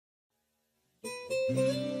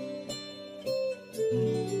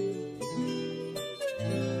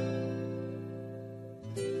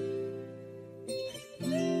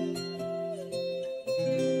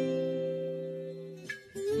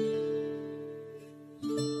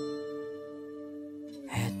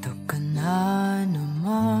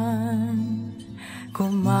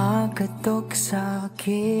Kumakatok sa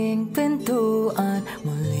aking pintuan,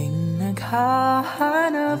 muling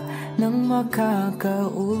naghahanap ng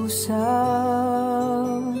makakausap.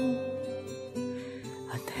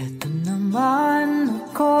 At eto naman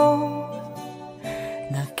ako,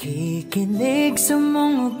 nakikinig sa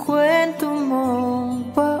mga kwento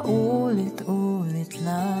mong paulit-ulit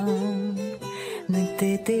lang.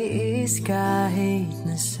 Nagtitiis kahit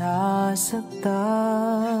nasasaktan.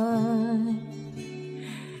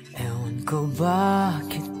 Ewan ko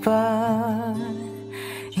bakit pa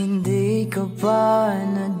hindi ka pa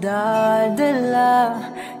nadadala.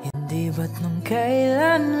 Hindi ba't nung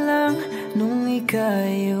kailan lang nung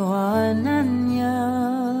ikaiwanan niya.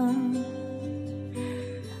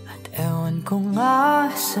 At ewan ko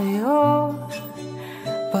nga sa'yo,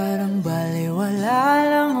 parang baliwala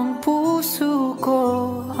lang ang puso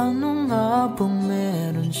ko. Ano nga pong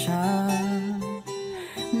meron siya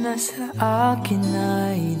na sa akin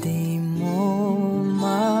ay di mo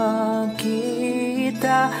makita.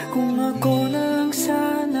 Kung ako na lang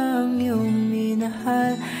sana ang iyong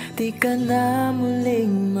minahal, di ka na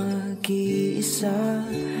muling mag-iisa.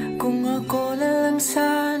 Kung ako na lang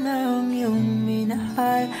sana ang iyong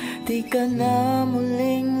minahal, di ka na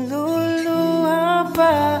muling luluha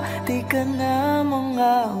pa. Di ka na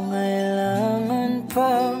mangangailangan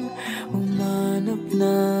pang umanap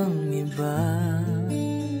ng iba.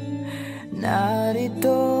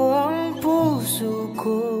 Narito ang puso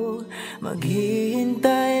ko,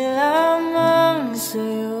 maghihintay lamang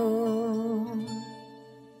sa'yo.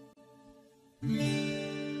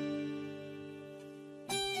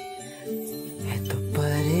 Ito pa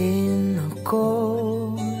rin ako,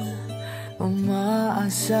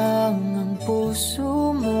 umaasang ang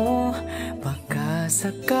puso mo. Baka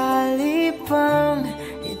sakali pang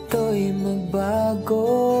ito'y magbago.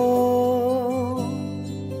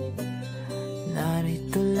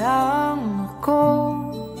 Narito lang ako,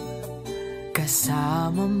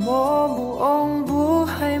 kasama mo buong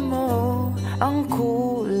buhay mo. Ang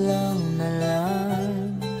kulang na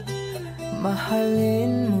lang,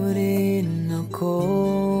 mahalin mo rin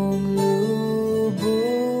akong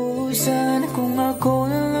lubusan. Kung ako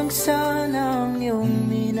na lang sana ang iyong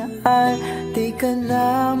minahal, di ka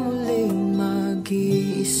na muling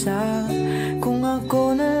mag-iisa. Kung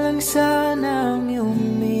ako na lang sana ang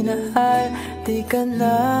iyong minahal, di ka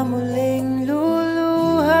na muling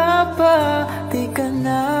luluha pa. Di ka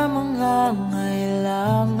na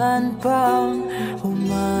mangangailangan pang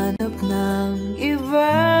humanap ng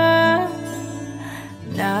iba.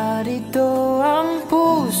 Narito ang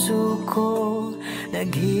puso ko,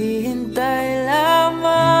 naghihintay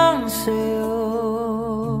lamang sa'yo.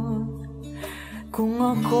 Kung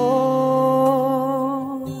ako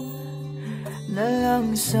na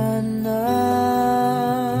lang sana,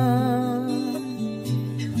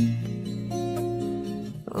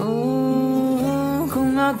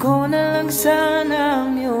 kung ako na lang sana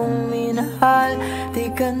ang iyong minahal, di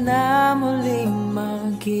ka na muling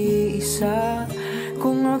mag-iisa.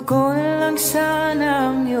 Kung ako na lang sana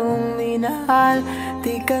ang iyong minahal,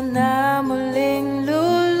 di ka na muling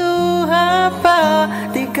luluha pa.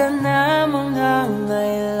 Di ka na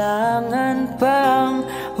mangangailangan pang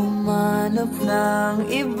humanap ng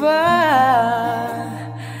iba.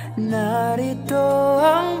 Narito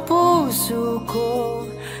ang puso ko,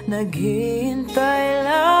 naghihintay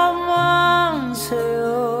lamang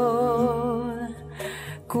sa'yo.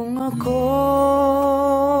 Kung ako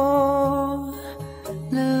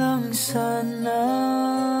na lang sana,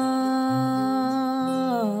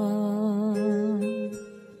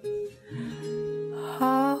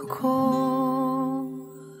 ako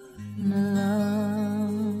na lang.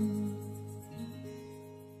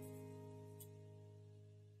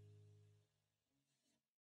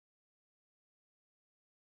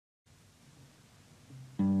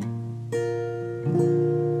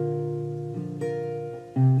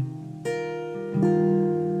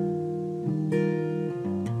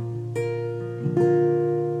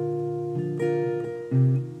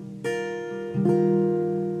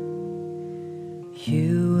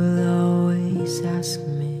 You will always ask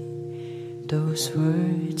me those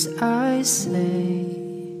words I say,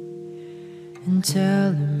 and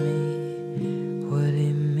telling me what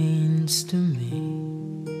it means to me.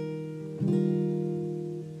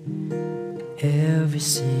 Every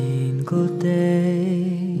single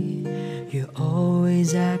day, you always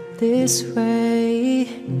always act this way.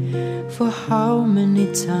 For how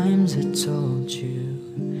many times I told you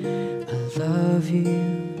I love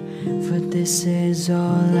you, for this is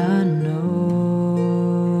all I know.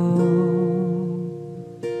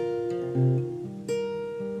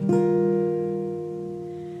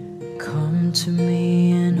 Come to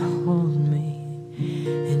me and hold me,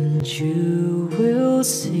 and you will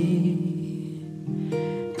see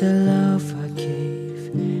the love I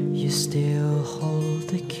gave, you still hold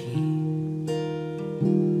the key.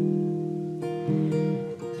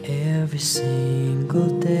 Every single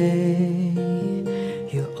day,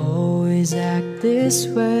 you always act this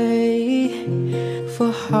way.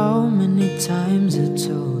 For how many times I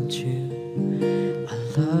told you I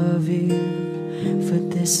love you, for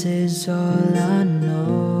this is all I know.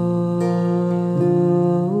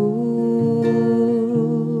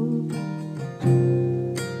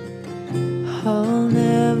 I'll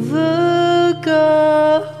never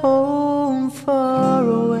go home far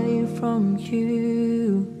away from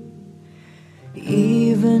you.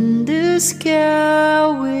 Even the sky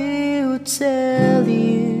will tell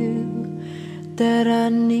you that I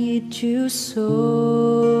need you so.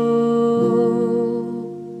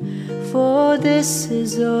 For this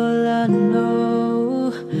is all I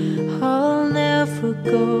know. I'll never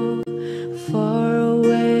go far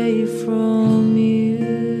away from you.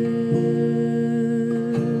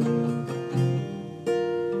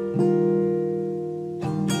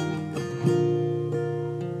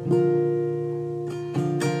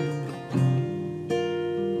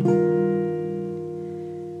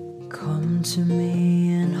 Come to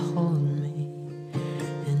me and hold me,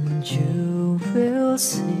 and you will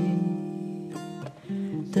see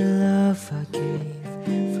the love I gave,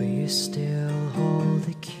 for you still hold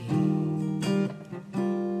the key.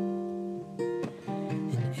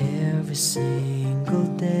 And every single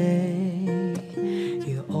day,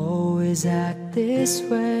 you always act this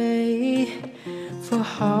way. For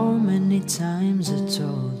how many times I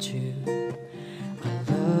told you I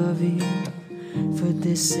love you, for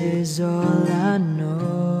this is all I know.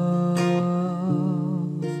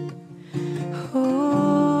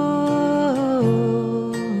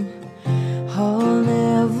 I'll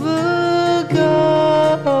never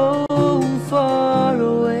go far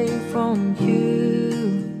away from you.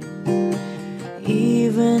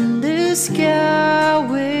 Even the sky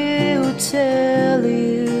will tell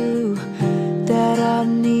you that I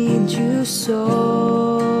need you so.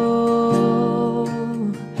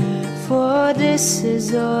 For this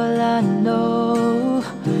is all I know.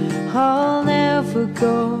 I'll never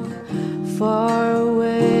go far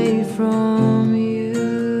away from you.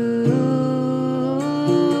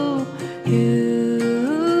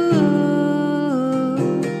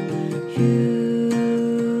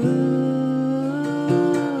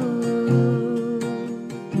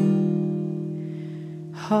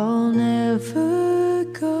 I'll never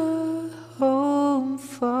go home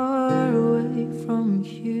far away from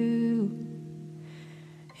you.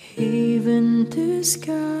 Even the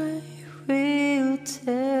sky will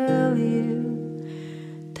tell you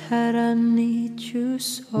that I need you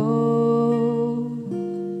so.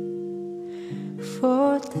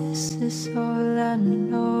 For this is all I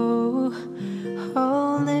know.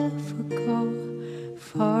 I'll never go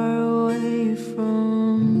far away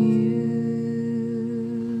from you.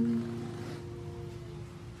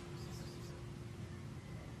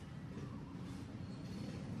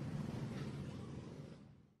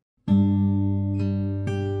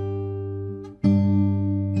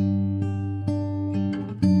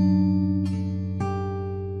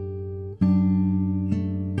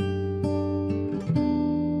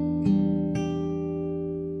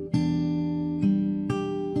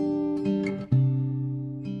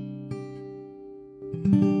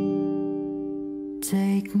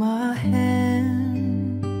 Take my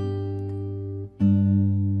hand,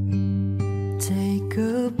 take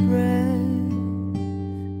a breath,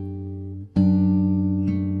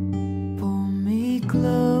 pull me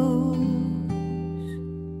close,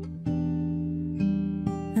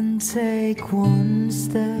 and take one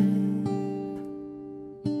step.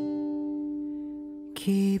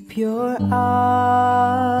 Keep your eyes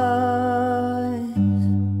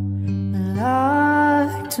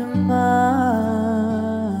alive to mine.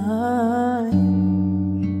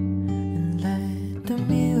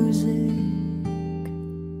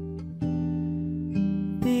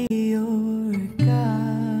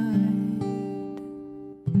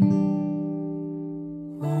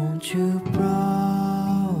 You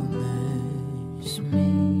promise me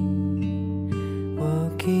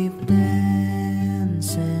we'll keep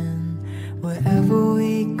dancing wherever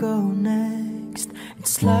we go next.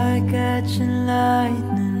 It's like like catching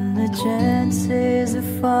lightning, the chances of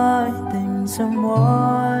finding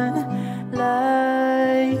someone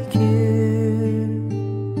like you.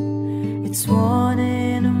 It's 1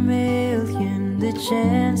 in a million, the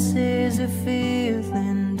chances of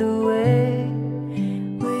feeling the way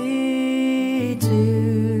we do.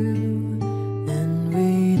 And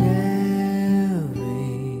with every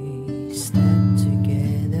step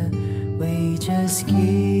together, we just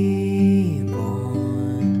keep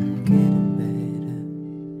on getting better.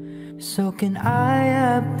 So can I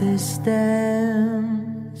have this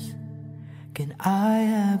dance? Can I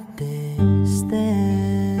have this dance?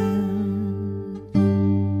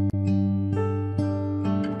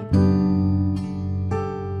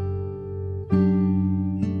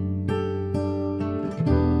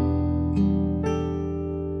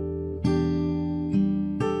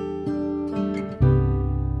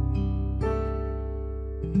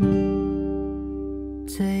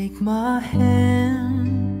 Take my hand,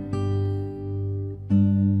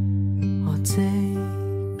 I'll take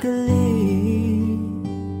the lead.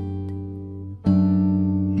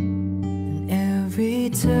 In every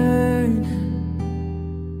turn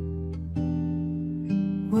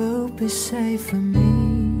will be safe for me.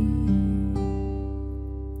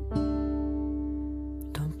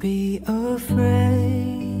 Don't be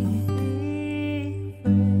afraid,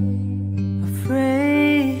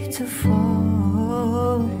 afraid to fall.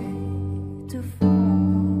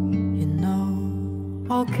 You know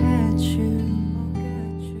I'll catch you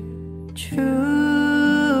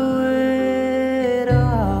through it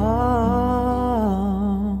all,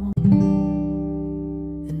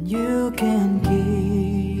 and you can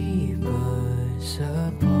keep us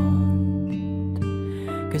apart,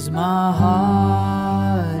 'cause my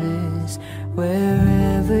heart is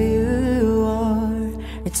wherever you are.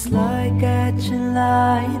 It's like catching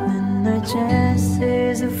lightning, the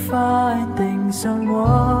chances of finding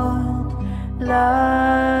someone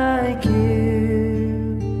like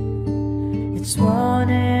you. It's 1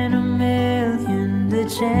 in a million, the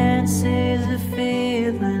chances of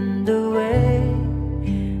feeling the way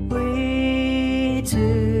we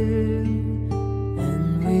do. And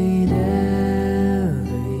with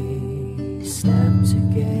every step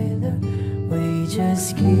together, we just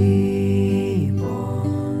keep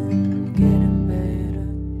on getting better.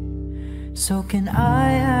 So can I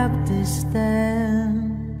have this dance?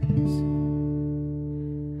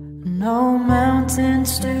 No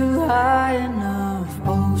mountains too high enough,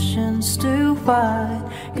 oceans too wide,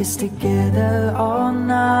 'cause together all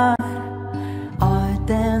night our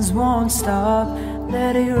dance won't stop.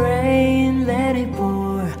 Let it rain, let it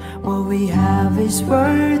pour, what we have is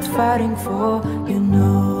worth fighting for. You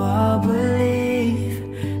know I believe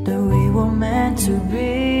that we were meant to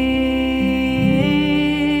be.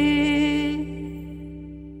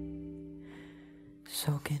 So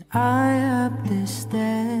can I have this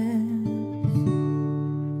dance?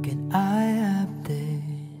 Can I have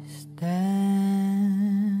this dance?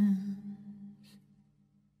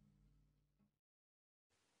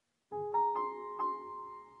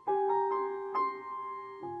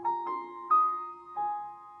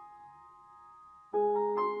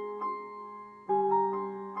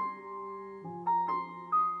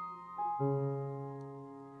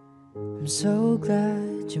 I'm so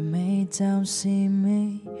glad you made time to see me.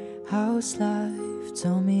 How's life?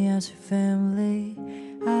 Tell me, how's your family?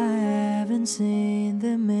 I haven't seen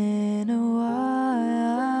them in a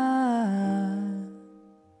while.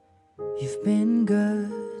 You've been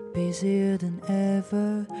good, busier than ever,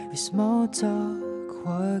 with small talk,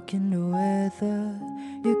 working the weather.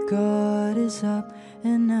 Your guard is up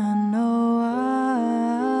and I know why.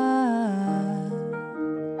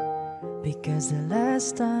 Because the last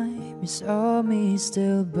time you saw me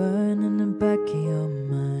still burn in the back of your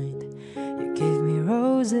mind. You gave me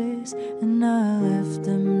roses and I left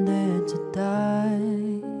them there to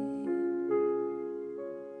die.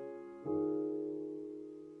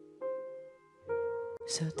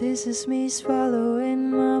 So this is me swallowing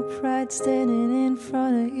my pride, standing in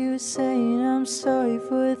front of you saying I'm sorry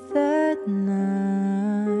for that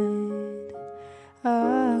night.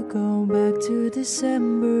 I go back to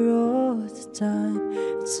December all the time.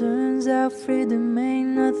 It turns out freedom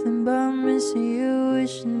ain't nothing but missing you,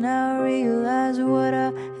 wishing I realized what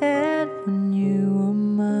I had when you were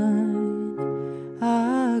mine.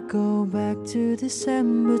 I go back to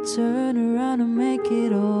December, turn around and make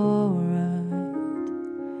it alright.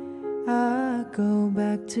 I go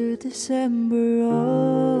back to December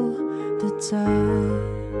all the time.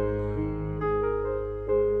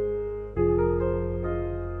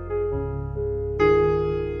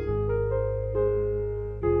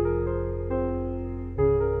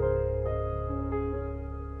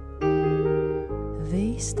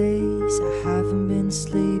 these days. I haven't been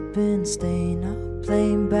sleeping, staying up,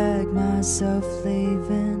 playing back myself,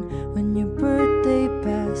 leaving when your birthday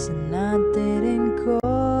passed and I didn't go.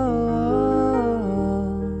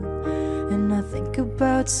 And I think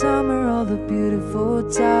about summer, all the beautiful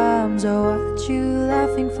times. I watch you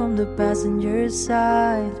laughing from the passenger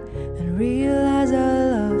side and realize I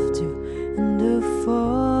loved you in the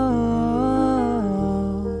fall.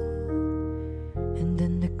 And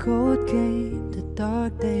then the cold came, the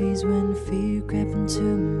dark days when fear crept into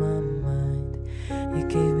my mind. You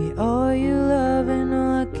gave me all your love and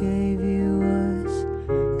all I gave you was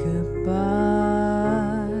goodbye.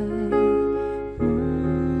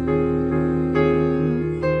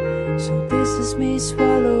 So this is me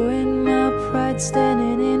swallowing my pride,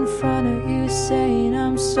 standing in front of you saying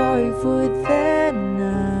I'm sorry for that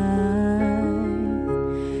night.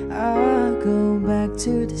 I go back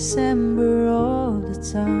to December all the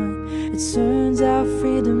time. It turns out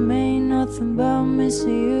freedom ain't nothing but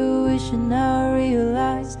missing you, wishing I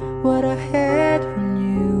realized what I had when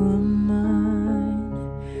you were mine.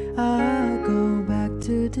 I go back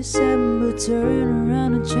to December, turn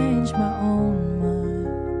around and change my own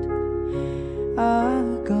mind. I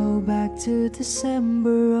go back to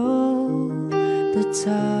December all the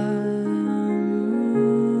time.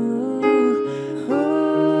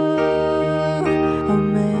 I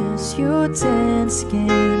miss your tan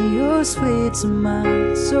skin, your sweet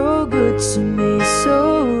smile, so good to me,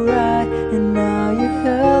 so right. And now you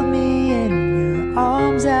held me in your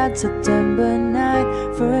arms at September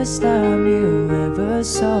night, first time you ever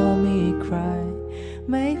saw me cry.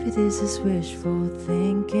 Maybe this is wishful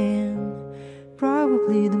thinking,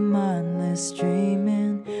 probably the mindless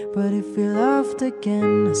dreaming, but if we loved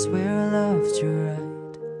again, I swear I loved you right.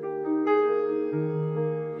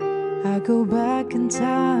 I go back in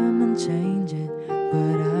time and change it,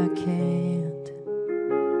 but I can't.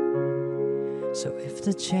 So if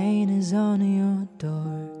the chain is on your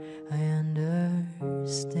door, I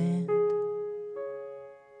understand.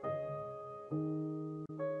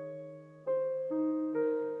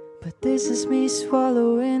 But this is me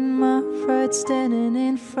swallowing my pride, standing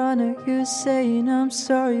in front of you saying I'm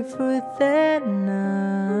sorry for that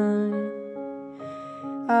night.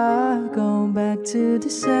 I go back to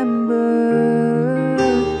December.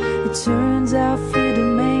 It turns out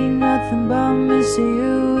freedom ain't nothing but missing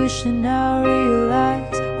you, wishing I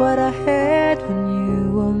realized what I had when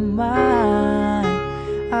you were mine.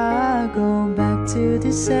 I go back to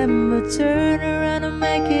December, turn around and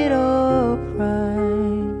make it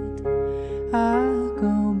alright. I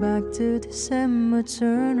go back to December,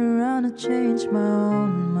 turn around and change my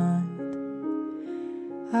own mind.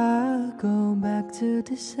 I go back to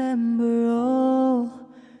December all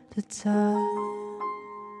the time.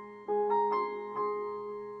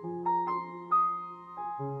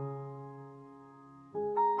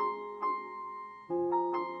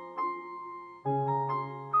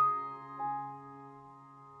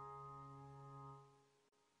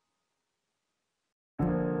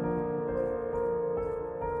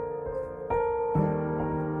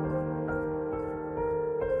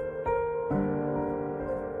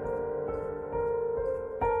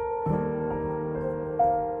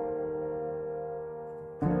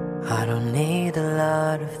 I don't need a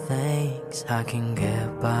lot of things, I can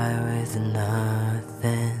get by with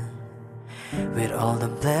nothing. With all the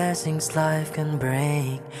blessings life can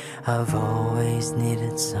bring, I've always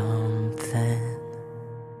needed something.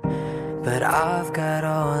 But I've got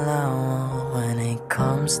all I want when it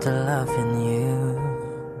comes to loving you.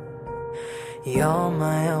 You're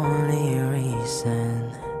my only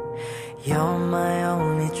reason, you're my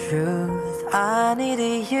only truth. I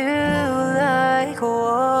needed you like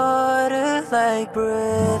water, like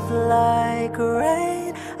breath, like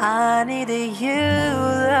rain. I needed you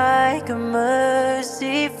like a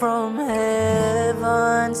mercy from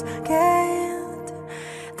heaven's gate.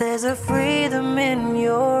 There's a freedom in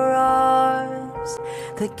your arms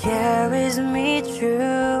that carries me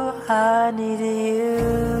through. I needed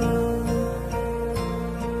you.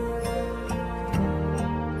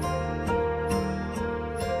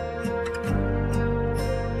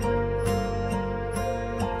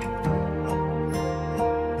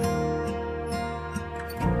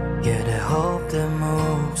 You're the hope that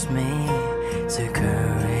moves me to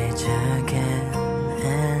courage again,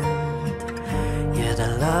 and you're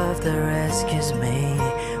the love that rescues me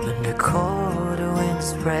when the cold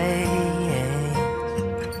winds rain.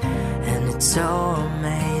 And it's so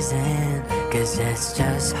amazing, 'cause that's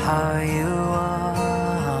just how you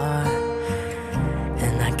are.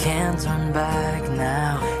 And I can't turn back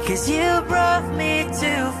now, 'cause you brought me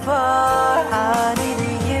too far. I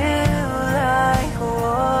needed you like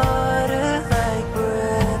water,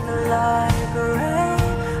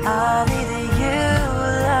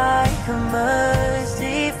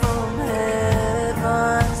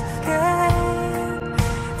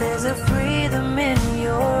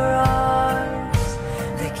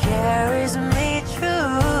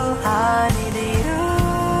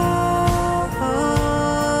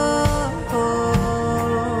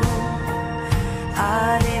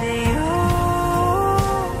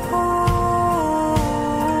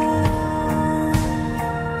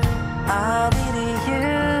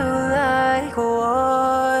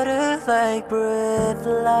 like breath,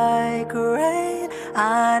 like rain.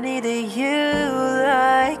 I needed you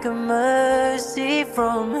like a mercy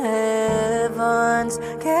from heaven's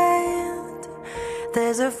gate.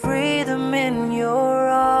 There's a freedom in your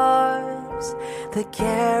arms that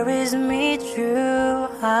carries me through.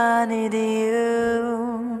 I need you.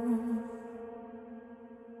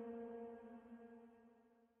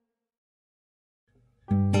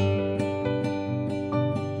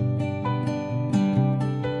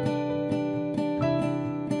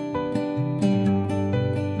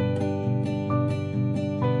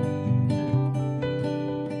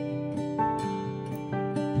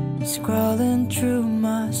 Scrolling through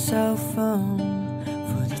my cell phone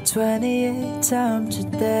for the 28th time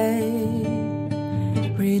today,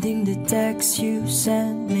 reading the text you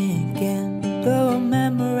sent me again, though I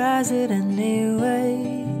memorize it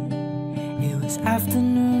anyway. It was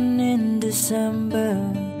afternoon in December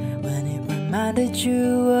when it reminded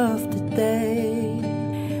you of the day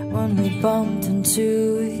when we bumped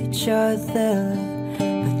into each other,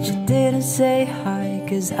 but you didn't say hi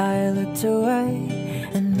 'cause I looked away.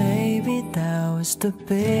 And maybe that was the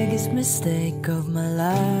biggest mistake of my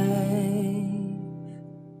life.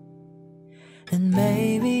 And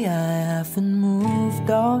maybe I haven't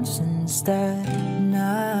moved on since that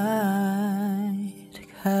night.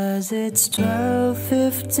 'Cause it's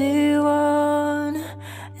 12:51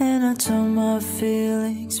 and I thought my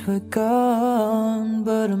feelings were gone,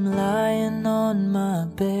 but I'm lying on my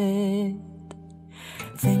bed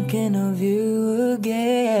thinking of you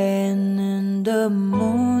again, and the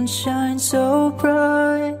moon shines so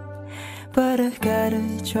bright. But I gotta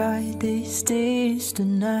try these days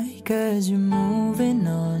tonight, 'cause you're moving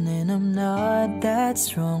on and I'm not that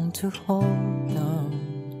strong to hold on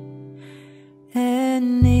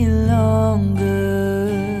any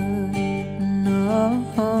longer. No.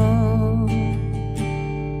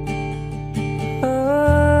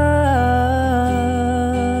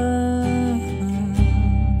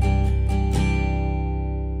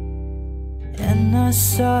 I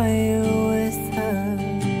saw you with her,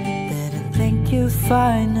 didn't think you'd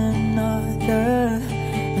find another,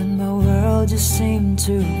 and my world just seemed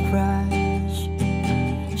to crash.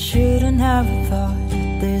 Shouldn't have thought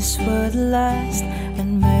this would last,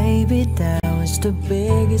 and maybe that was the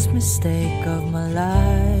biggest mistake of my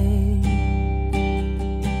life.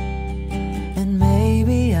 And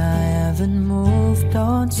maybe I haven't moved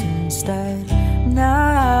on since that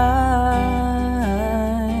night.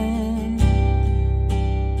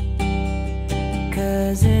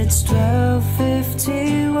 'Cause it's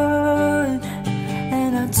 12:51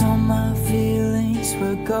 and I thought my feelings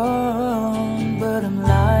were gone, but I'm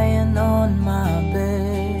lying on my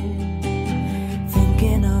bed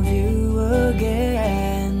thinking of you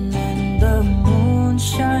again, and the moon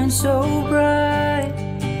shines so bright.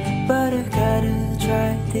 But I gotta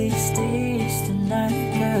try these days tonight,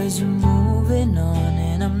 'cause you're moving on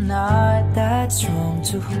and I'm not that strong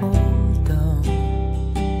to hold on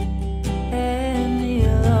any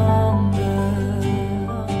longer,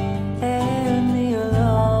 any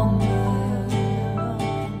longer,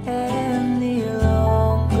 any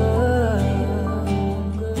longer.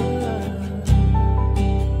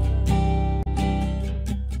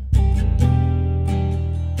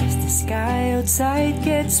 As the sky outside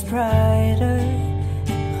gets brighter,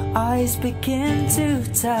 my eyes begin to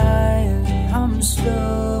tire. I'm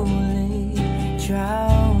slowly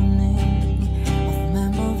drowning of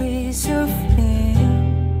memories of him,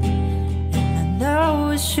 and I know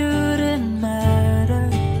it shouldn't matter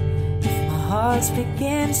if my heart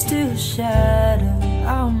begins to shatter.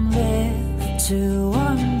 I'm left to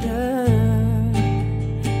wonder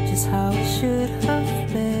just how it should have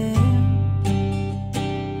been.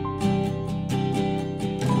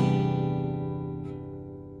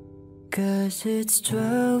 'Cause it's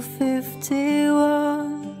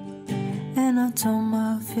 12:51 and I thought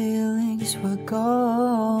my feelings were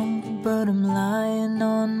gone, but I'm lying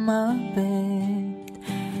on my bed.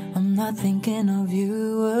 I'm not thinking of you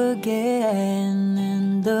again, and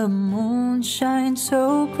the moon shines so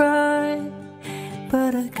bright.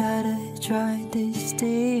 But I gotta try these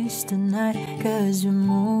days tonight, 'cause you're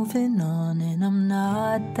moving on and I'm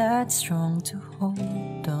not that strong to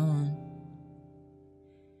hold on.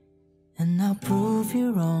 And I'll prove you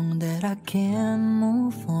wrong that I can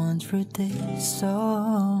move on through this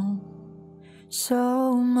song so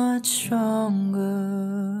much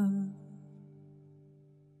stronger.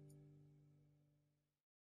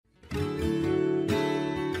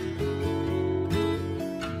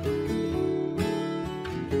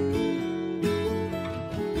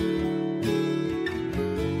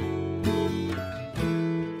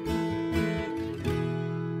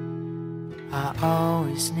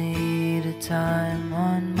 always needed time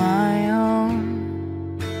on my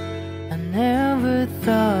own. I never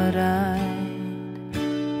thought I'd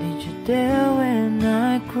need you there when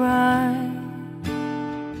I cry,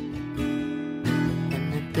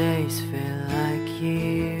 and the days feel like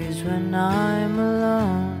years when I'm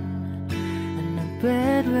alone, and the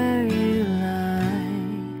bed where you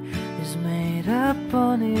lie is made up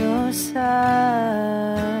on your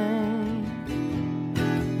side.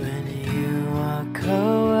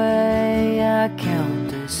 Away, I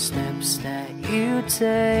count the steps that you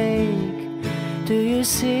take. Do you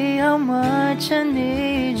see how much I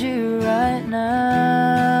need you right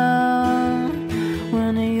now?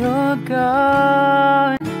 When you're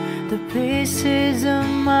gone, the pieces of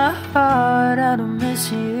my heart, I don't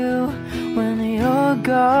miss you. When you're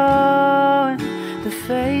gone, the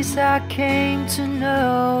face I came to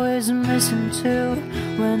know is missing too.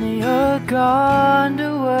 When you're gone,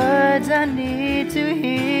 the words I need to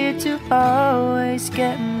hear to always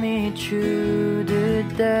get me through the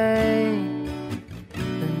day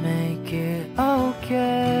and make it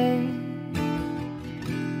okay.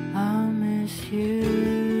 I'll miss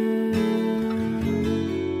you.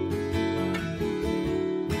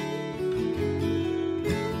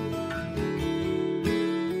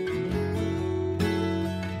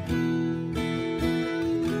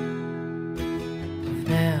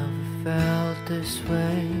 This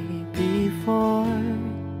way before.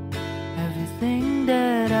 Everything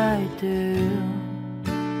that I do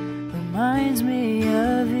reminds me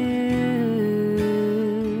of you.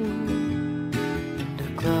 And the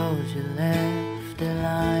clothes you left, they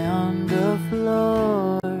lie on the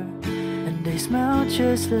floor, and they smell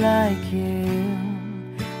just like you.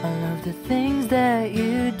 I love the things that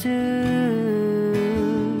you do.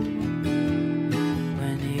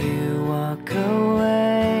 When you walk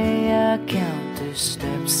away, I count the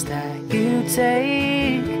steps that you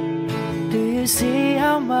take. Do you see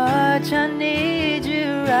how much I need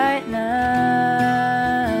you right now?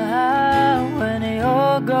 When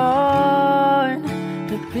you're gone,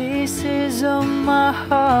 the pieces of my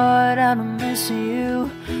heart, I don't miss you.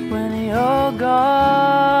 When you're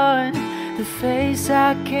gone, the face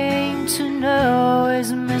I came to know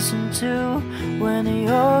is missing too. When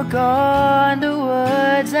you're gone, the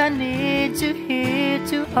words I need to hear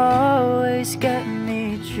to always get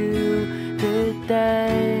me through the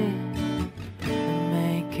day and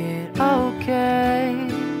make it okay.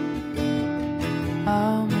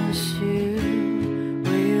 I'll miss you.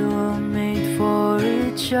 We were made for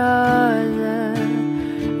each other,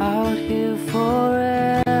 out here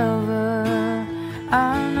forever.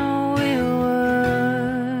 I know we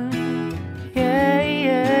were. Yeah,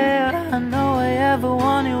 yeah. I know I ever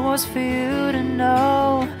wanted was for you to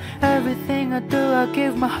know. Everything I do, I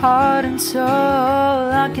give my heart and soul.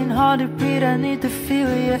 I can hardly breathe, I need to feel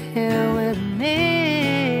you here with me.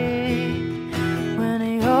 When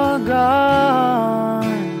you're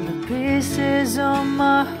gone, the pieces of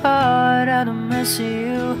my heart, I don't miss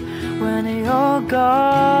you. When you're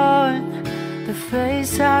gone, the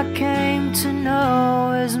face I came to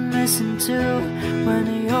know is missing too. When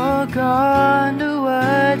you're gone, the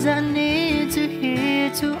words I need to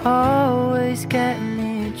hear to always get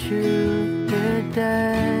me through the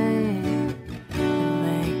day and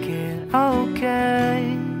make it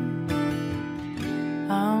okay.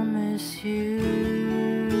 I'll miss you.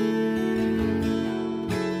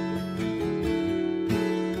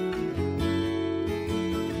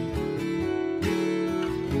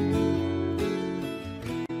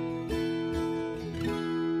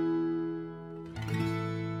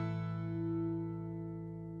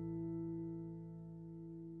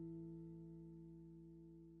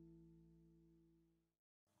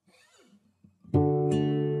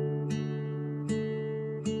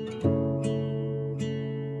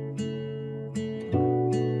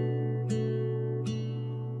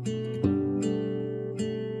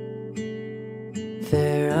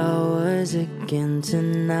 There I was again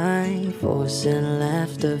tonight, forcing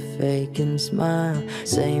laughter, faking smile.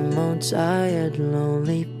 Same old tired,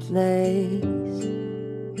 lonely place.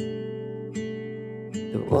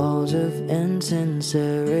 The walls of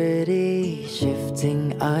insincerity,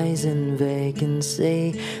 shifting eyes in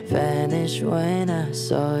vacancy, vanished when I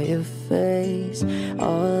saw your face.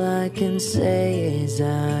 All I can say is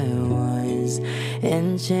I was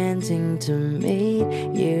enchanting to meet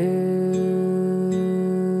you.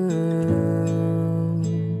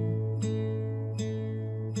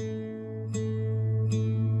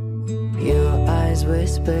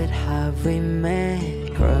 Whispered, have we met?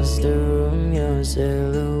 Across the room, your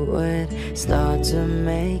silhouette start to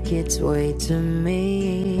make its way to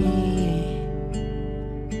me.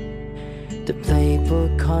 The playful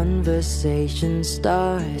conversation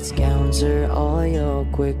starts. Counter all your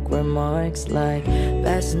quick remarks like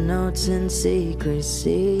fast notes in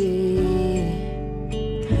secrecy.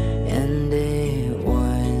 And it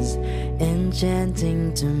was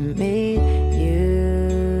enchanting to meet you.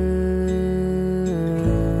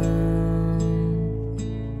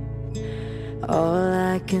 All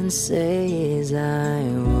I can say is I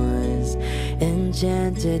was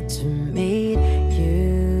enchanted to meet you.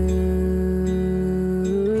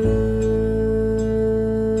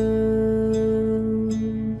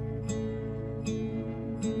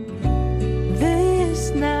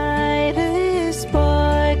 This night is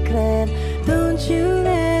sparkling, don't you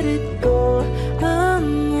let it go.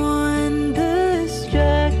 I'm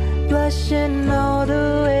wonderstruck, blushing all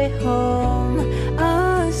the way home.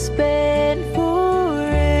 I'll spend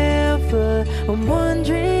forever. I'm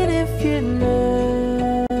wondering if you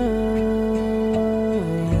know.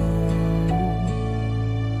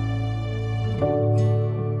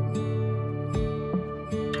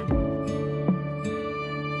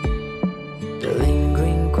 The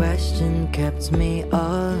lingering question kept me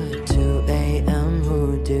up. 2 a.m.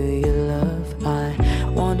 Who do you love? I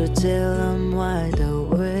wonder till I'm wide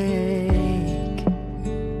awake.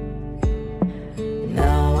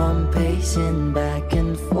 Now I'm pacing back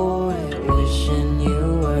and forth, wishing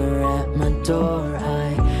you were at my door.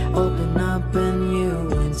 I open up and you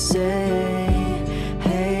would say,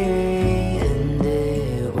 hey, and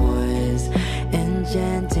it was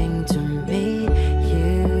enchanting to meet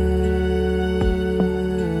you.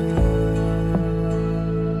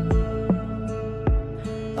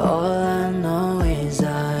 All I know is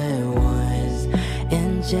I was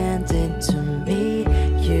enchanted to meet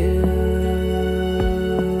you.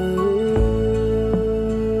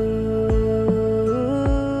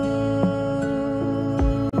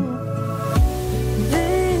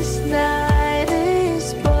 This night is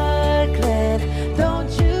sparkling, don't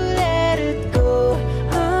you let it go.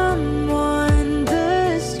 I'm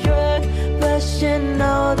wonderstruck, blushing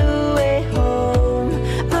all the way home.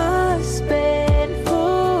 I'll spend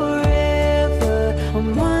forever.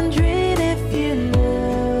 I'm wondering if you know.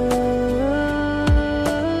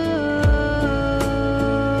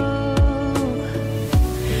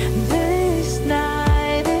 This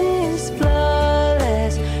night is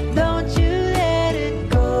flawless, don't you let it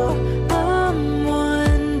go. I'm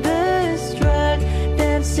wonderstruck,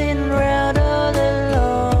 dancing round all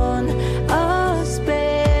alone. I'll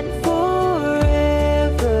spend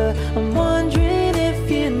forever. I'm wondering if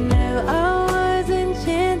you knew I was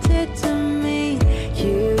enchanted to meet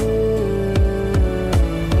you.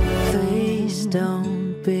 Please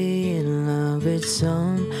don't be in love with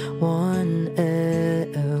someone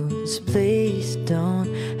else. Please don't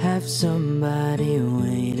have somebody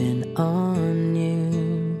waiting on you.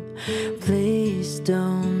 Please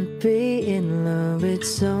don't be in love with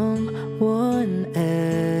someone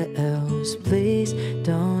else. Please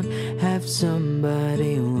don't have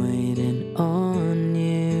somebody waiting on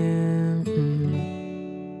you.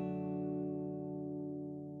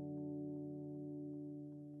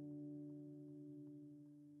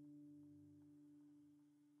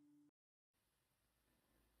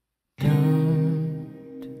 Don't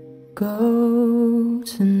go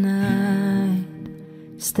tonight.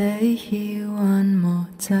 Stay here one more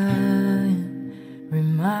time.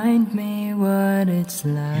 Remind me what it's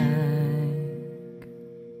like.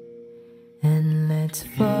 And let's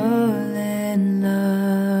fall in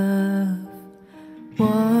love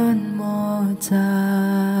one more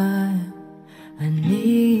time. I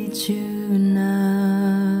need you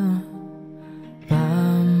now by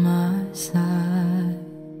my side.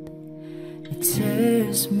 It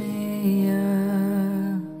tears me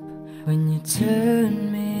up when you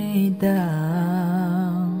turn me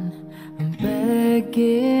down. I'm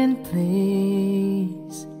begging,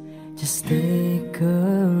 please, just stick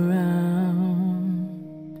around.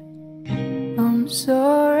 I'm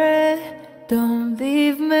sorry, don't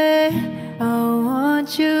leave me. I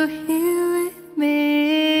want you here with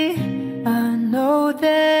me. I know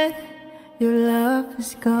that your love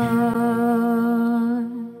is gone.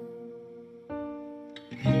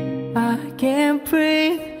 I can't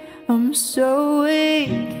breathe, I'm so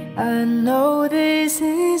weak. I know this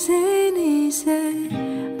isn't easy.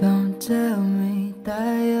 Don't tell me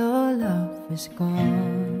that your love is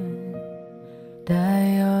gone. That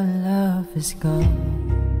your love is gone.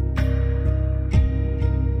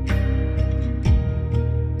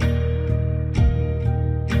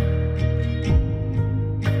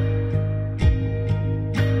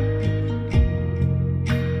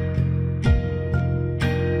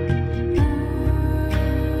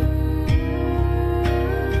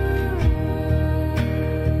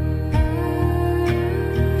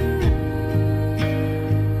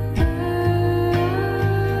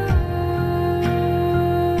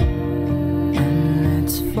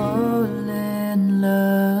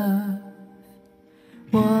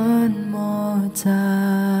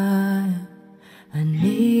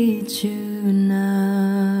 with you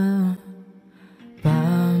now by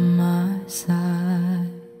my side.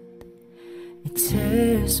 It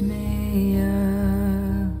tears me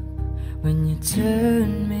up when you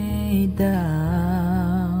turn me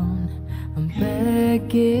down. I'm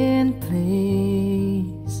begging,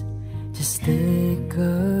 please, just stick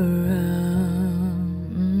around.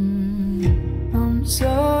 I'm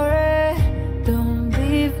sorry, don't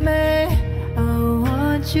leave me. I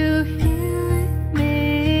want you here with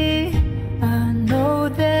me. I know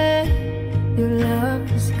that your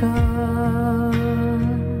love is gone.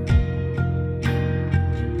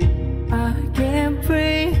 I can't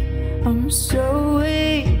breathe, I'm so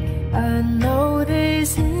weak. I know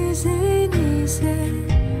this isn't easy.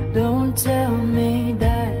 Don't tell me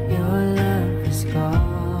that your love is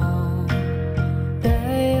gone,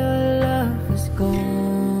 that your love is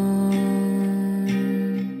gone,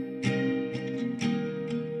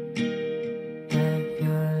 that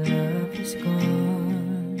your love is gone.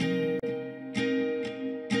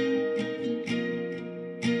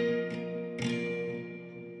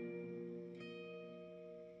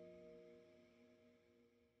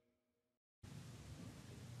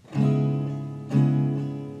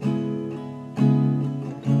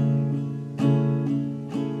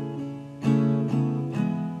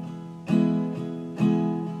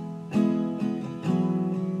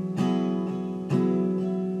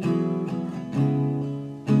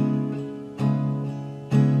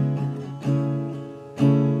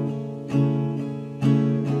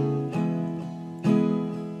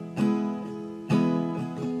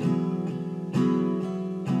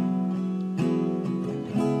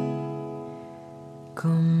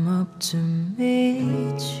 Come up to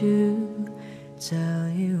meet you, tell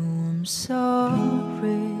you I'm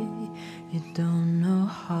sorry. You don't know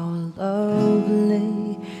how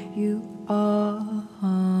lovely you are.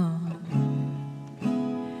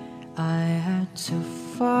 I had to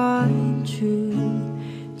find you,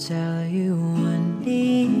 tell you I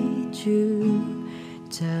need you,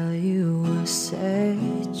 tell you I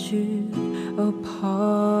set you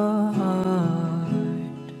apart.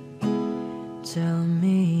 Tell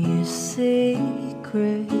me your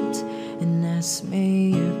secrets and ask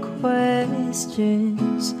me your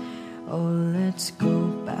questions. Oh, let's go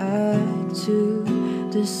back to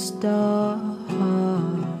the start.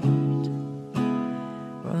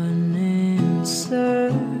 Running in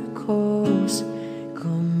circles,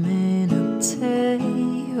 coming up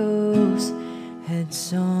tails,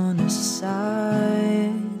 heads on the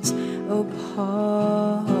sides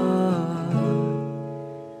apart.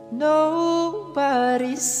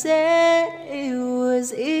 Nobody said it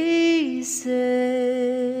was easy.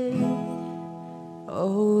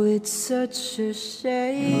 Oh, it's such a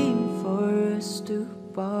shame for us to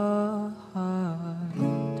part.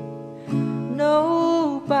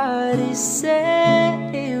 Nobody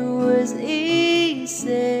said it was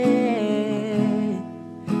easy.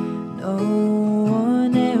 No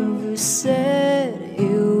one ever said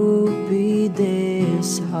it would be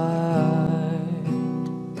this hard.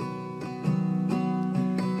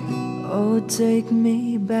 Oh, take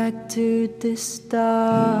me back to the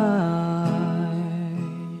start.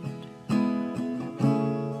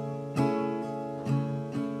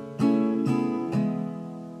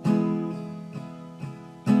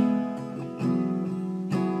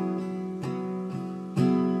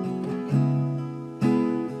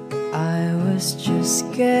 I was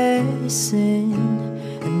just guessing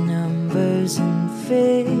at numbers and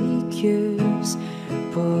figures,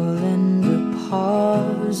 pulling the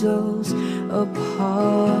puzzles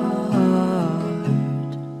apart.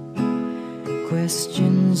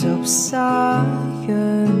 Questions of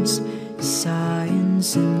science,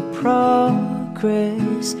 science in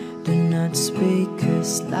progress, do not speak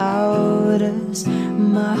as loud as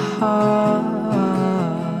my heart.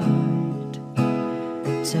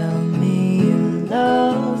 Tell me you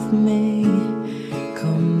love me,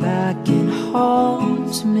 come back and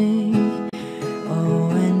haunt me. Oh,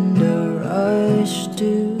 and a rush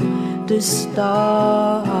to the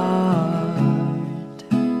start.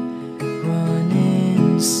 Running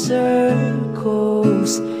in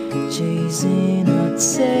circles, chasing our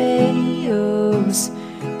tails,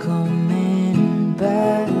 coming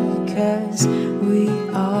back as we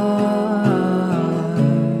are.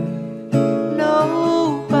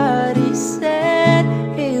 Nobody said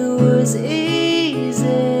it was easy.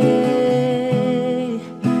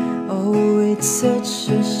 Oh, it's such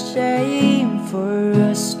a shame for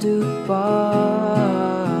us to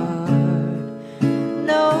part.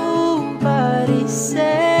 Nobody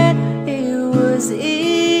said it was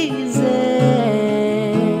easy.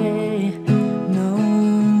 No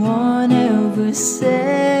one ever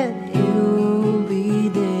said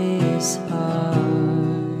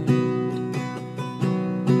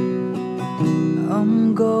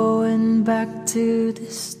to the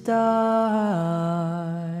start.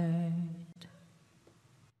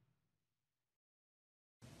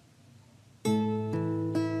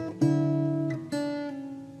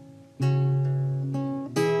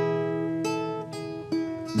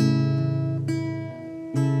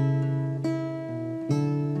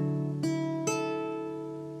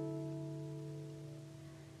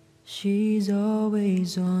 She's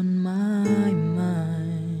always on my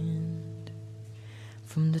mind,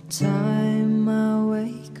 from the time I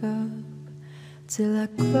wake up till I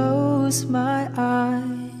close my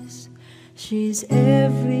eyes. She's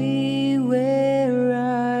everywhere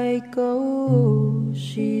I go.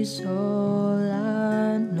 She's all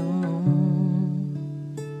I know.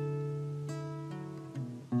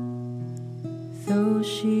 Though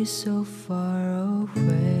she's so far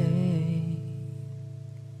away,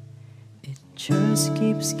 it just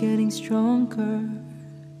keeps getting stronger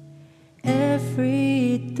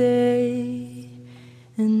every day.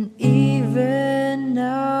 And even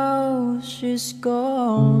now she's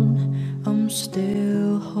gone, I'm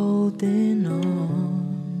still holding on.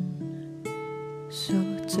 So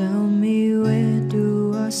tell me, where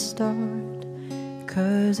do I start?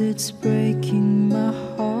 'Cause it's breaking my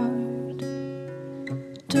heart.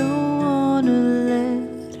 Don't wanna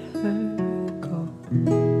let her go.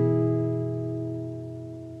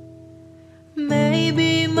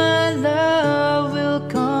 Maybe my love will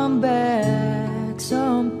come back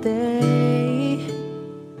someday.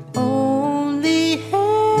 Only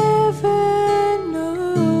heaven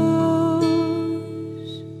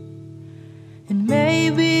knows. And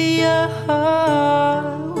maybe your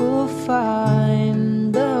heart will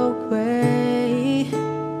find a way.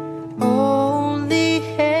 Only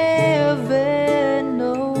heaven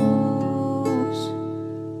knows.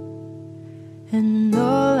 And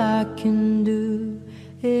all I can do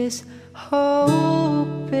is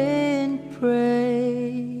hope and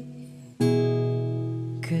pray,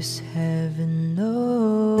 'cause heaven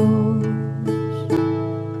knows.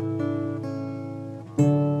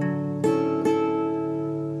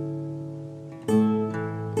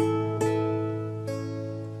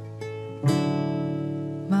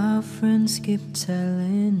 My friends keep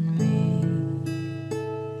telling me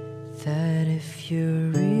that if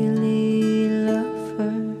you really love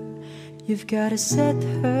her, you've gotta set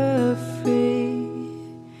her free.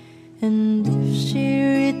 And if she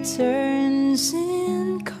returns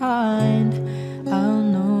in kind, I'll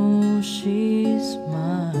know she's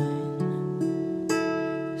mine.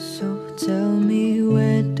 So tell me,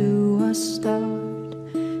 where do I start?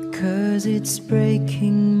 'Cause it's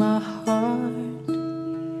breaking my heart.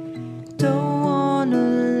 Don't wanna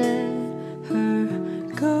let her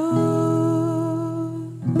go.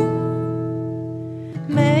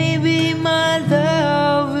 Maybe my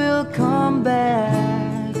love will come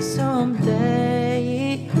back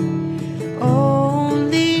someday.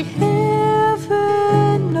 Only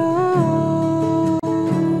heaven knows.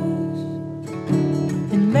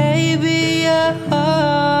 And maybe a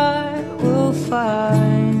heart will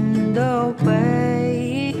find a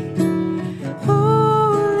way.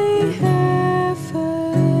 Only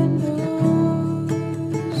heaven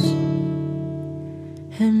knows.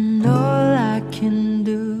 And all I can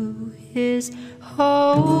do is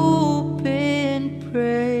hope and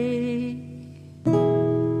pray,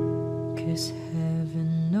 'cause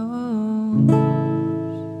heaven knows.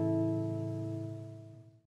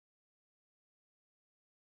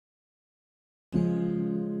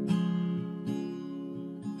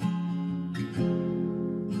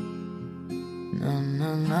 Na na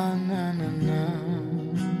na na na na.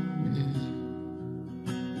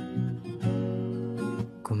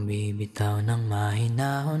 Kung bibitaw ng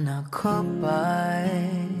mahinahon ako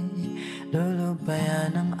ba'y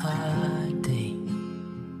lulubayan ang ating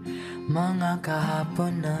mga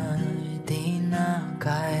kahapon na di na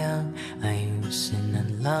kayang ayusin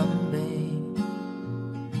ng lambing.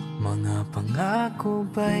 Mga pangako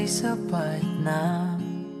ba'y sapat na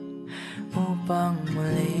upang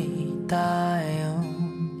muli tayong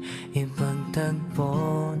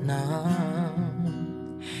ipagtagpo ng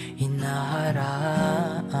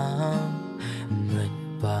hinaharap? Ba't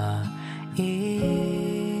ba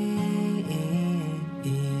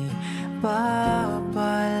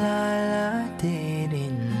ipapalalati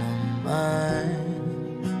rin naman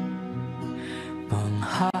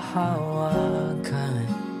panghahawakan?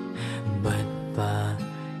 Ba't ba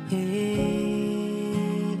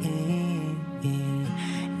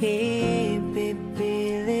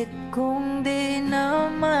ipipilit kung di na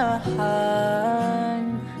mahal?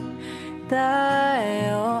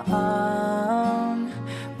 Tayo ang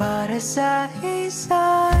para sa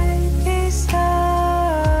isa't isa.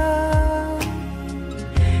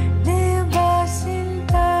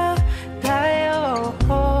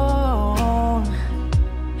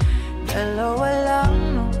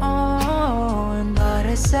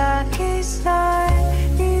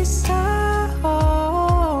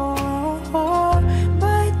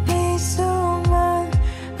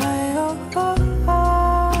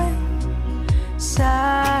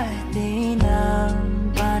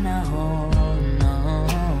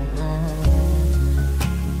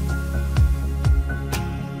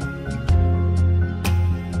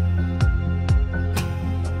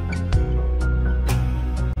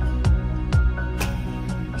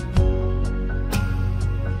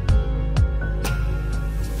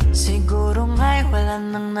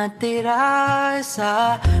 natira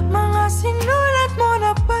sa mga sinulat mo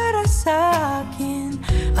na para sa akin.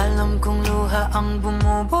 Alam kong luha ang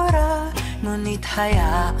bumubura, ngunit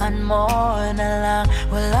hayaan mo na lang.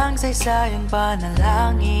 Walang saysayang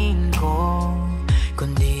panalangin ko,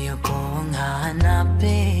 kundi ako ang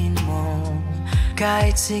hahanapin mo.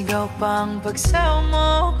 Kahit sigaw pang pagsaw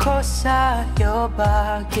mo ko sa'yo,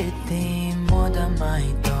 bakit di mo dama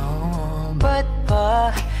ito? Ba't ba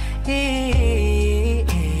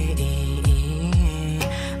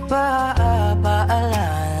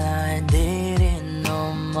paalala di rin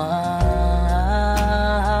naman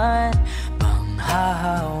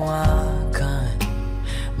panghahawakan?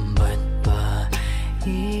 Ba't ba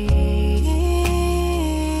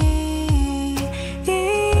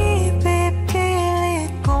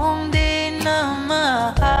ipipilit kong di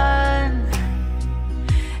naman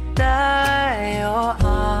tayo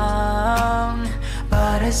ang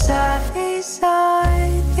para sa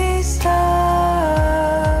isa't isa?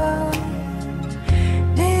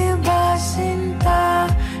 Di ba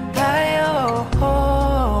sinta tayo?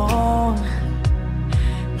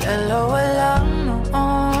 Dalawa lang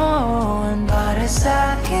noon para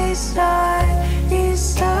sa isa't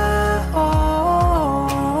isa.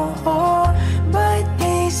 Ba't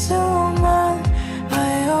di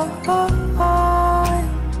sumayon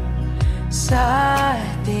sa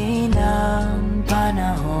atin ang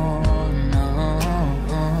panahon?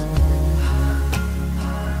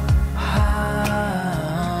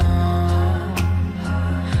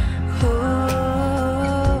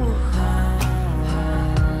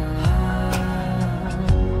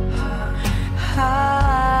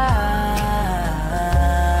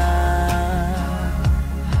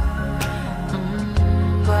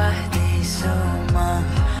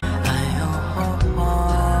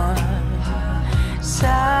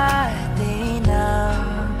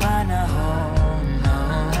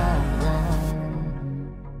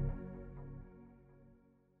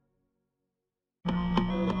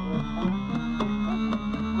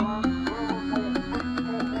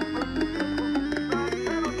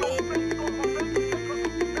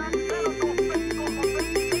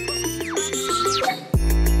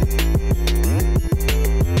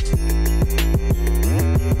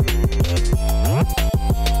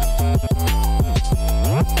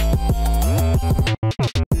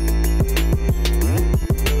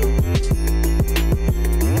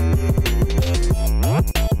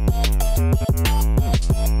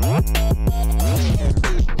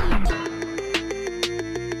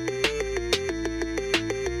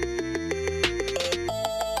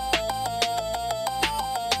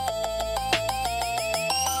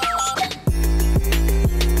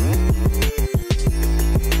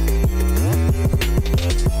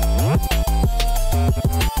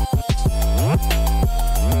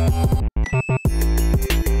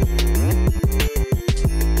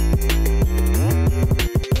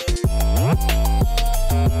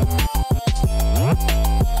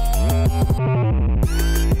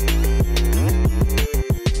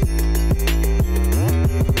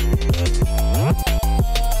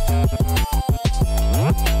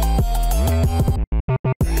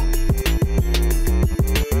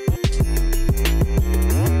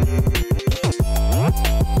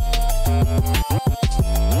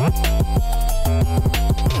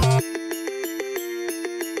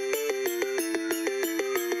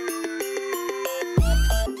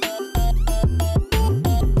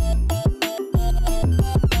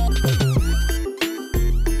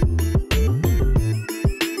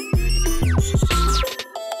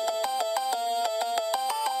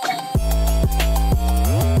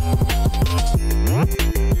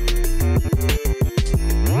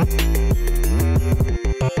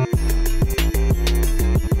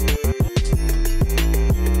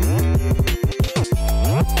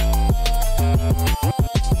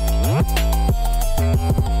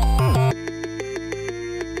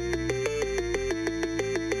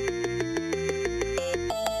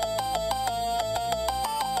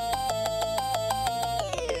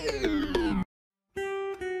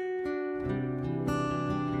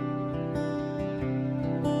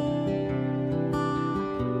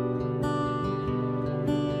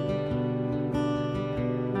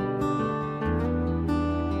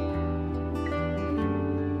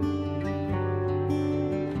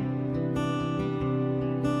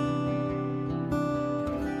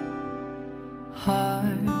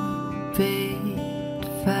 Heartbeat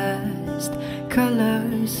fast,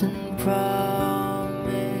 colors and promises.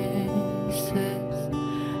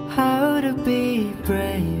 How to be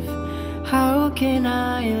brave, how can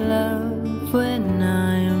I love when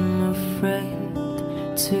I am afraid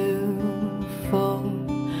to fall?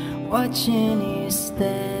 watching you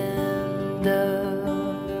stand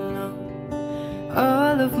alone.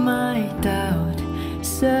 All of my doubt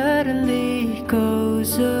suddenly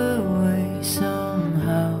goes away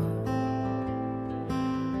somehow.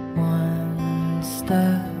 One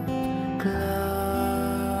step closer.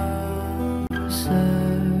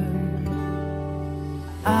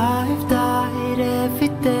 I've died every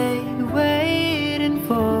day waiting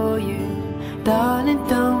for you. Darling,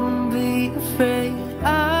 don't be afraid.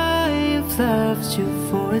 I've loved you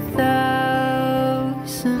for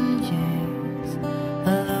 1,000 years. I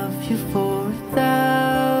love you for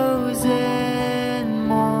 1,000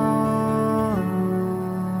 more.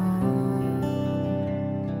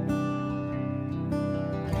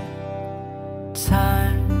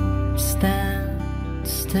 Time stands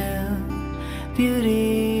still,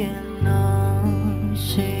 beauty and all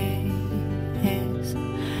she is.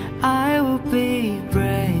 I will be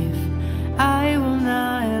brave, I will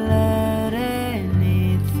not let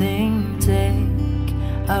anything take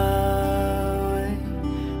away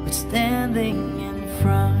what's standing in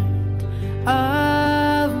front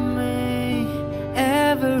of me.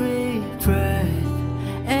 Every breath,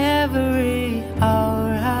 every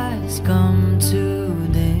hour has come to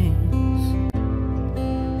this.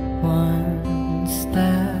 One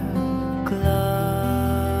step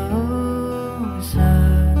closer.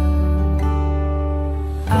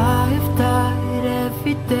 I've died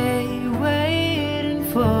every day waiting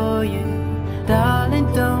for you. Darling,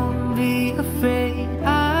 don't be afraid.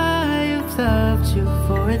 I've loved you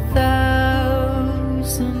for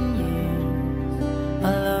 1,000 years. I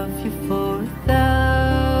love you for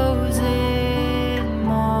 1,000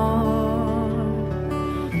 more.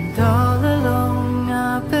 And all along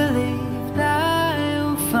I believed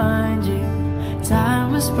I'll find you.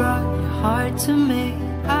 Time has brought your heart to me.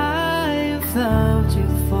 I've loved you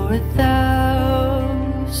for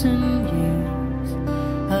 1,000 years.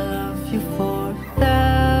 I love you for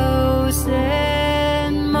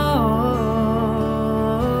 1,000 more.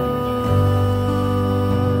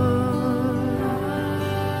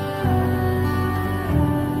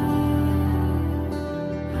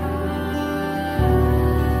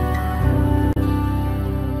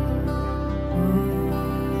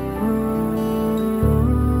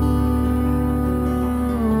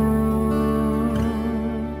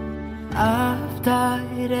 I've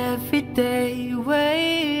died every day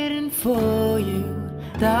waiting for you.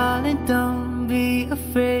 Darling, don't be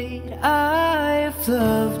afraid. I've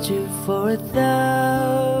loved you for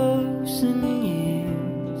 1,000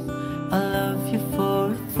 years. I love you for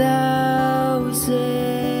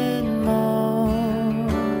 1,000 more.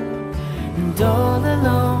 And all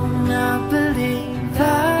along I believe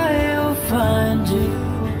I'll find you.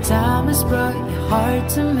 Time has brought your heart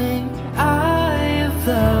to me. I've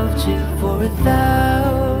loved you for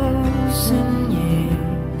 1,000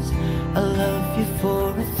 years. I love you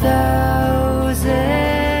for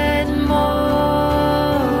 1,000 more.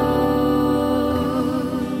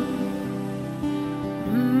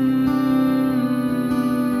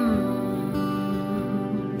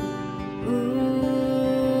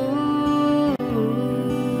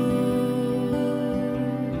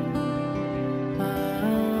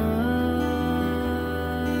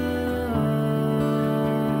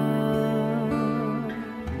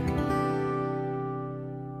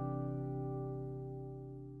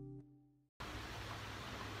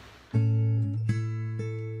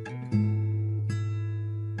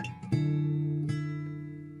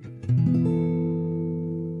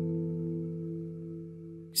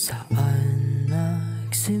 Saan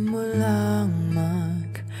nagsimulang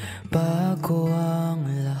magbago ang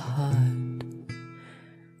lahat?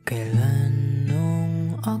 Kailan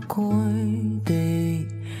nung ako'y di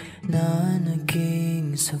na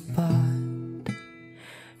naging sapat?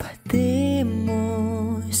 Pati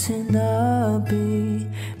mo sinabi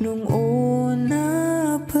nung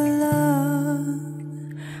una pa lang,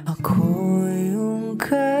 ako yung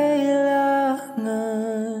kailangan,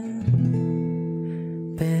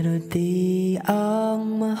 pero di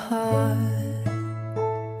ang mahal.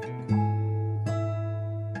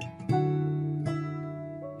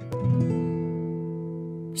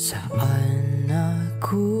 Saan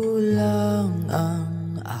nakulang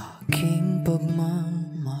ang aking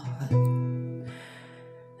pagmamahal?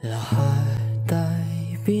 Lahat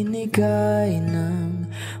ay binigay ng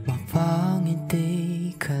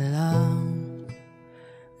mapangiti ka lang.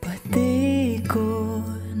 Pati ko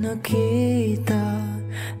nakita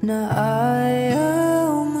na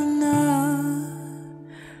ayaw mo na.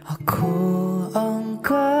 Ako ang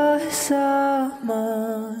kasama,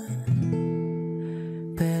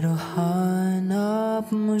 pero hanap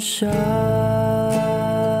mo siya.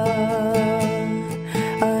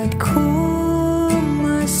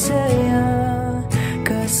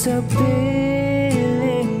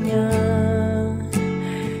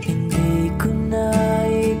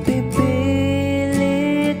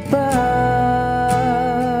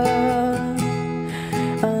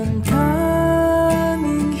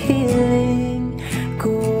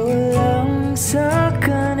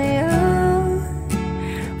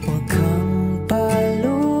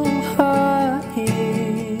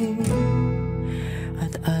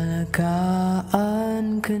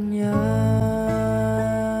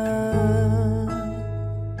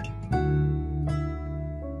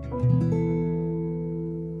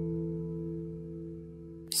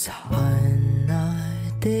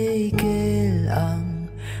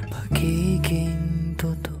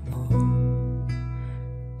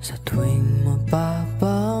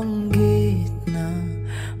 mapapanggit na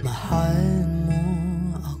mahal mo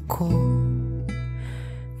ako.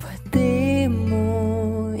 Pati mo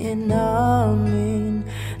inamin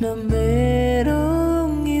na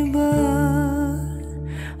merong iba.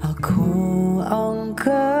 Ako ang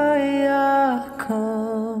kayakap,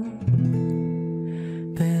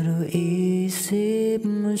 pero isip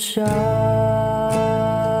mo siya.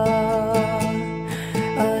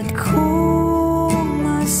 At kung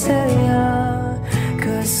masaya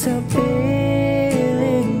ka sa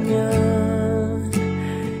piling niya,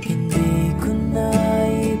 hindi ko na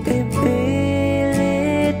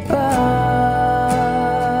ipipilit pa.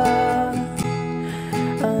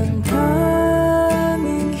 Ang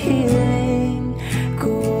tanging hiling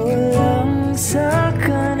ko lang sa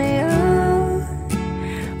kanya,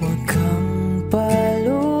 huwag kang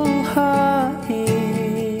paluhain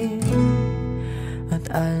at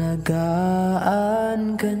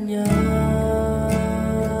alagaan ka niya.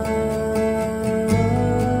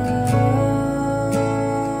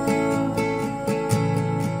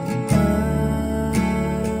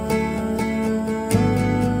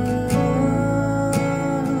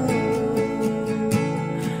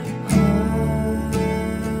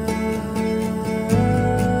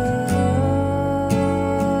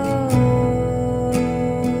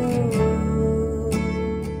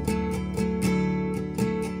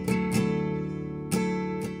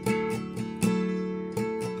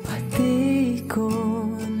 Pati ko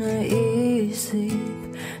naisip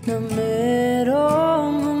na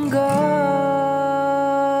merong hanggan.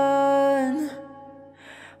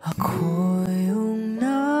 Ako yung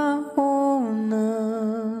nauna,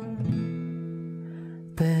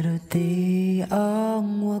 pero di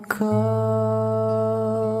ang wakas.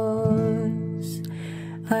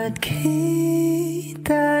 At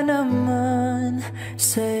kita naman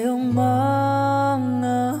sa iyong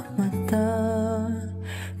mga mata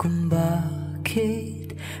kung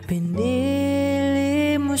bakit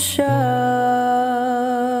pinili mo siya.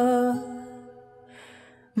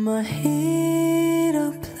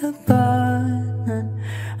 Mahirap labanan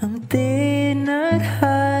ang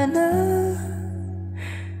tinadhana,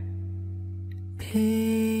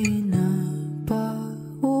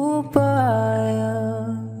 pinapaubaya,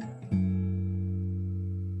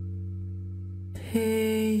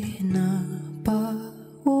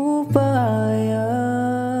 pinapaubaya,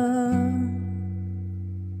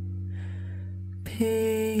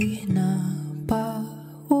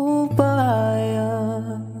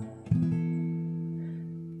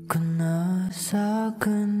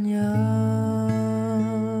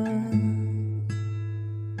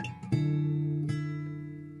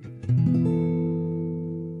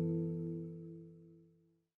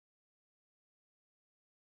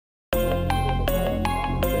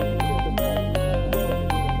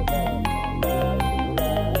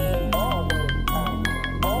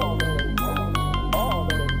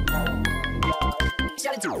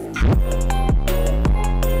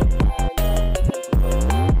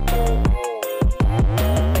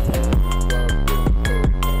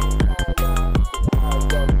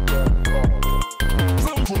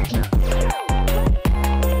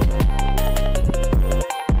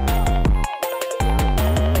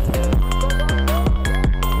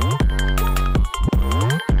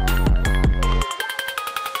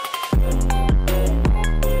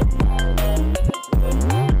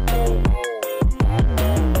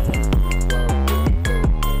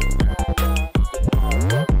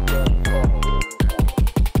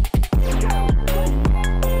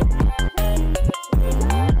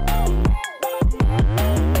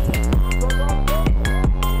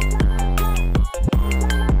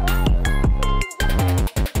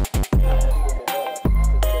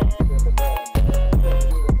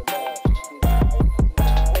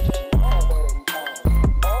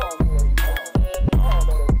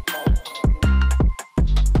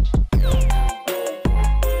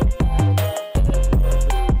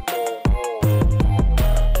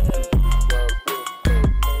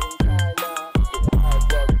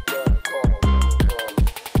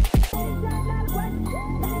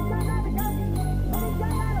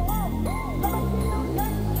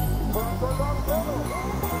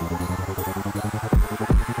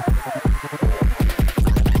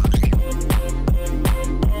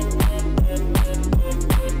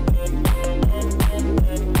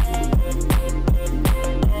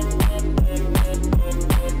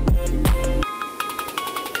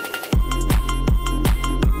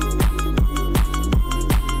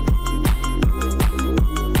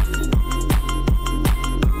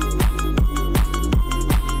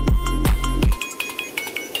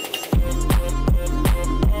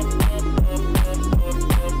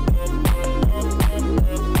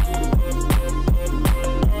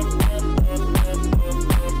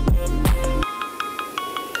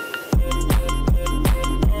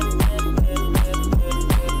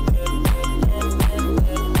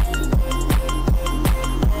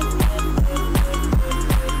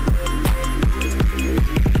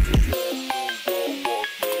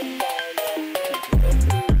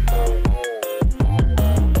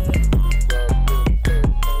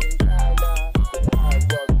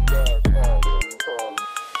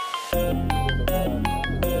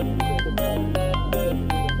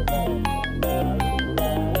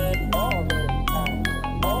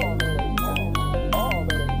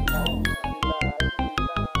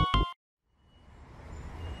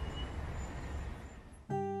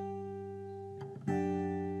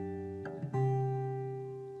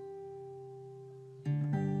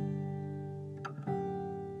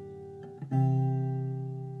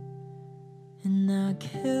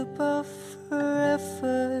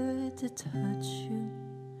 forever to touch you,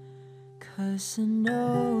 'cause I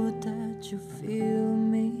know that you feel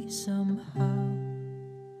me somehow.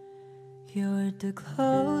 You're the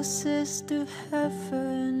closest to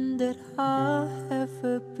heaven that I'll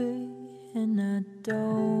ever be, and I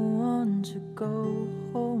don't want to go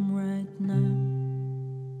home right now.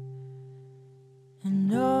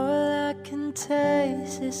 And all I can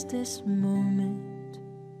taste is this moment,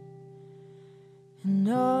 and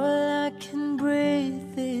all I can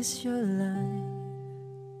breathe is your life.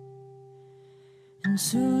 And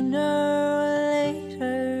sooner or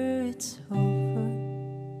later it's over.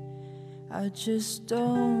 I just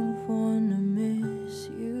don't wanna miss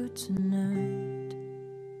you tonight.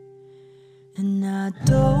 And I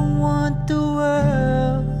don't want the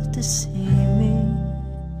world to see me,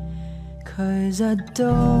 'cause I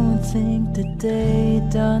don't think that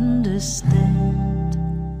they'd understand.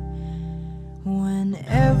 When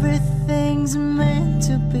everything's meant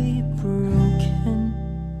to be broken,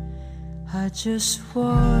 I just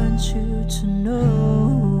want you to know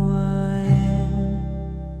who I am.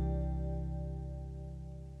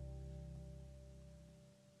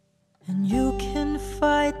 And you can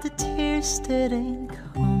fight the tears that ain't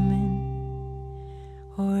coming,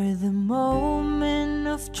 or the moment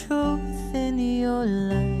of truth in your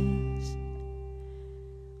lies.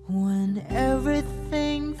 When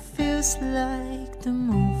everything feels like the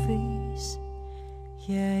movies,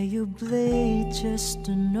 yeah, you bleed just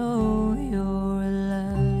to know you're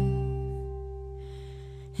alive.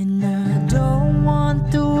 And I don't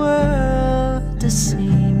want the world to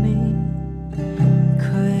see me,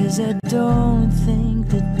 'cause I don't think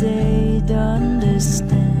that they'd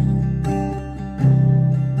understand.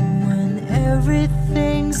 When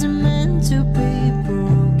everything's meant to be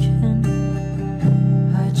broken,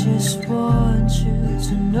 I just want you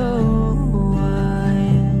to know who I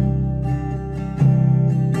am.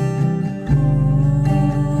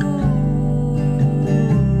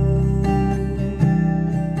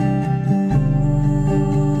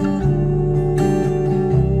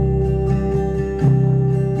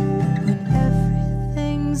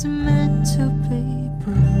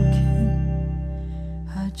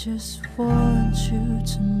 I just want you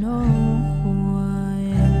to know who I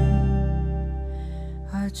am.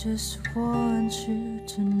 I just want you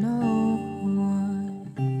to know who I am.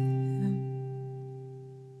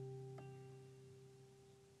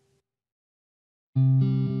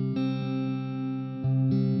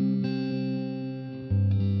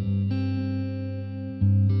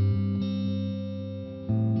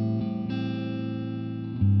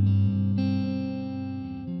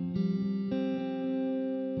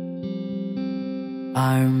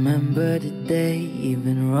 I remember the day,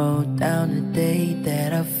 even wrote down the day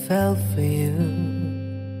that I fell for you.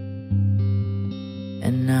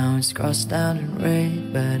 And now it's crossed out in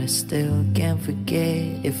red, but I still can't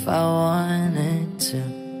forget if I wanted to.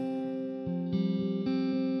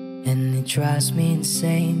 And it drives me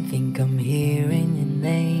insane, think I'm hearing your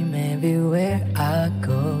name everywhere I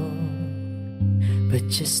go, but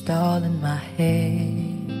just all in my head.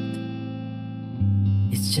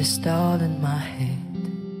 It's just all in my head.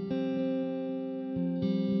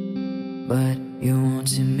 But you won't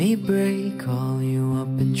see me break, call you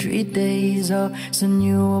up in 3 days, or send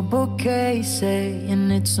you a bouquet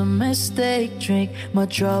saying it's a mistake. Drink my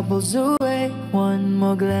troubles away, one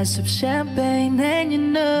more glass of champagne, and you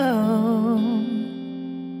know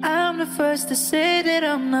I'm the first to say that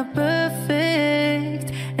I'm not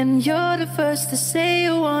perfect, and you're the first to say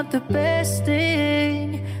you want the best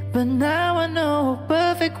thing. But now I know a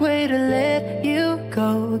perfect way to let you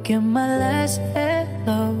go. Get my last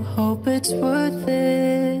hello, hope it's worth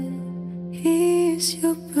it. He's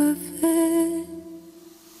your perfect.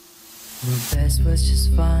 My best was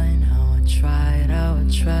just fine, how I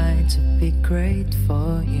tried to be great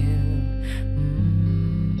for you.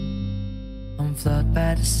 I'm flawed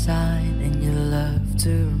by design, and you love to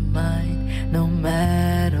remind, no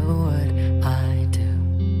matter what I do.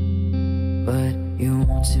 But you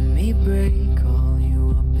won't see me break, call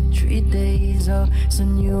you up in 3 days, or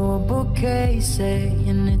send you a bouquet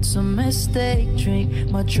saying it's a mistake.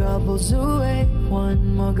 Drink my troubles away,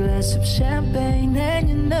 one more glass of champagne, and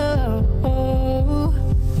you know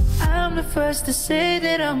I'm the first to say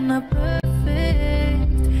that I'm not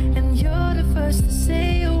perfect, and you're the first to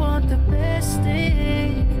say you want the best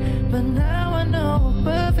thing. But now I know a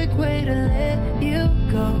perfect way to let you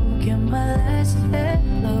go. Get my last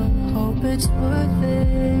hello, hope it's worth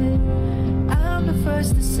it. I'm the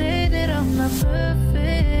first to say that I'm not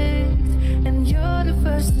perfect, and you're the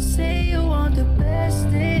first to say you want the best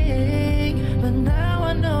thing. But now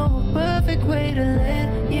I know a perfect way to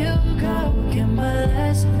let you go.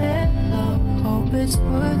 it's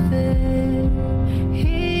worth it.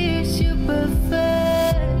 Here's your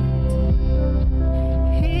perfect.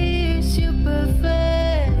 Here's your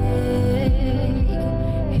perfect.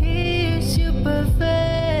 Here's your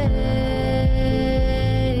perfect.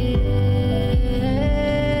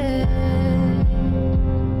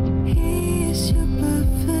 Here's your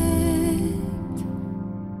perfect.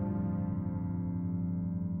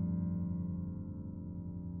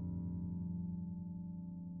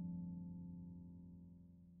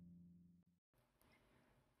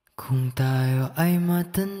 Kung tayo ay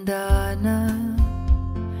matanda na,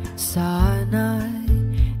 sana'y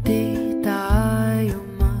di tayo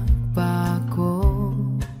magbago.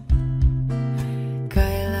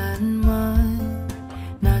 Kailanman,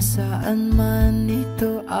 nasaan man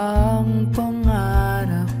ito ang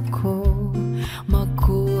pangarap ko.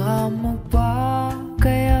 Makuha mo ba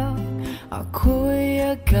kaya ako'y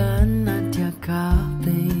yagan at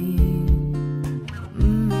yakapin?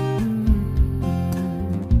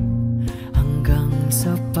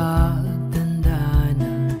 Sa pagtanda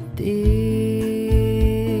natin,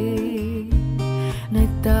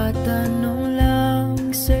 nagtatanong lang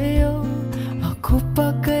sa'yo, ako pa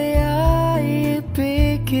kaya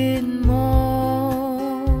ibigin mo?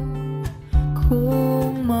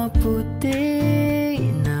 Kung maputi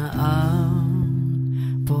na ang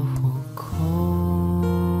buhok ko.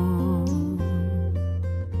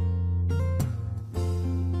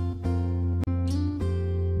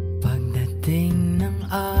 Pagdating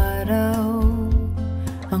araw,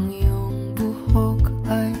 ang iyong buhok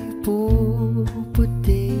ay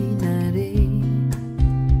puputi na rin.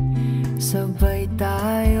 Sabay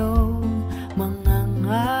tayo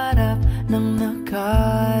mangangarap ng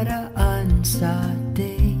nakaraan sa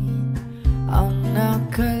atin. Ang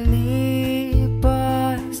nakalipas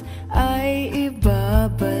ay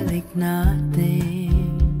ibabalik natin.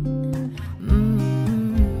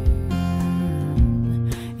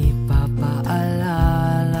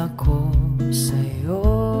 Ipapaalala ko sa'yo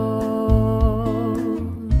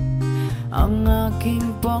ang aking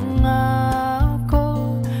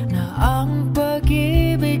pangako na ang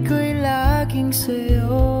pag-ibig ko'y laging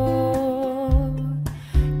sa'yo.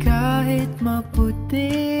 Kahit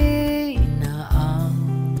maputi na ang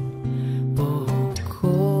buhok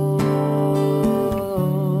ko.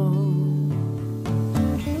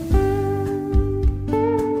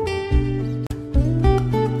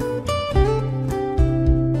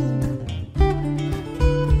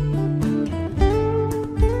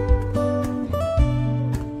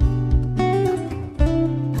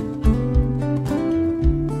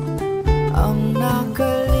 Ang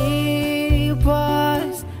nakalipas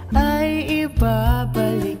ay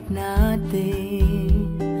ibabalik natin.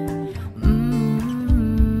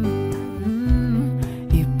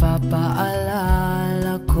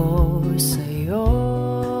 Ipapaalala ko sa'yo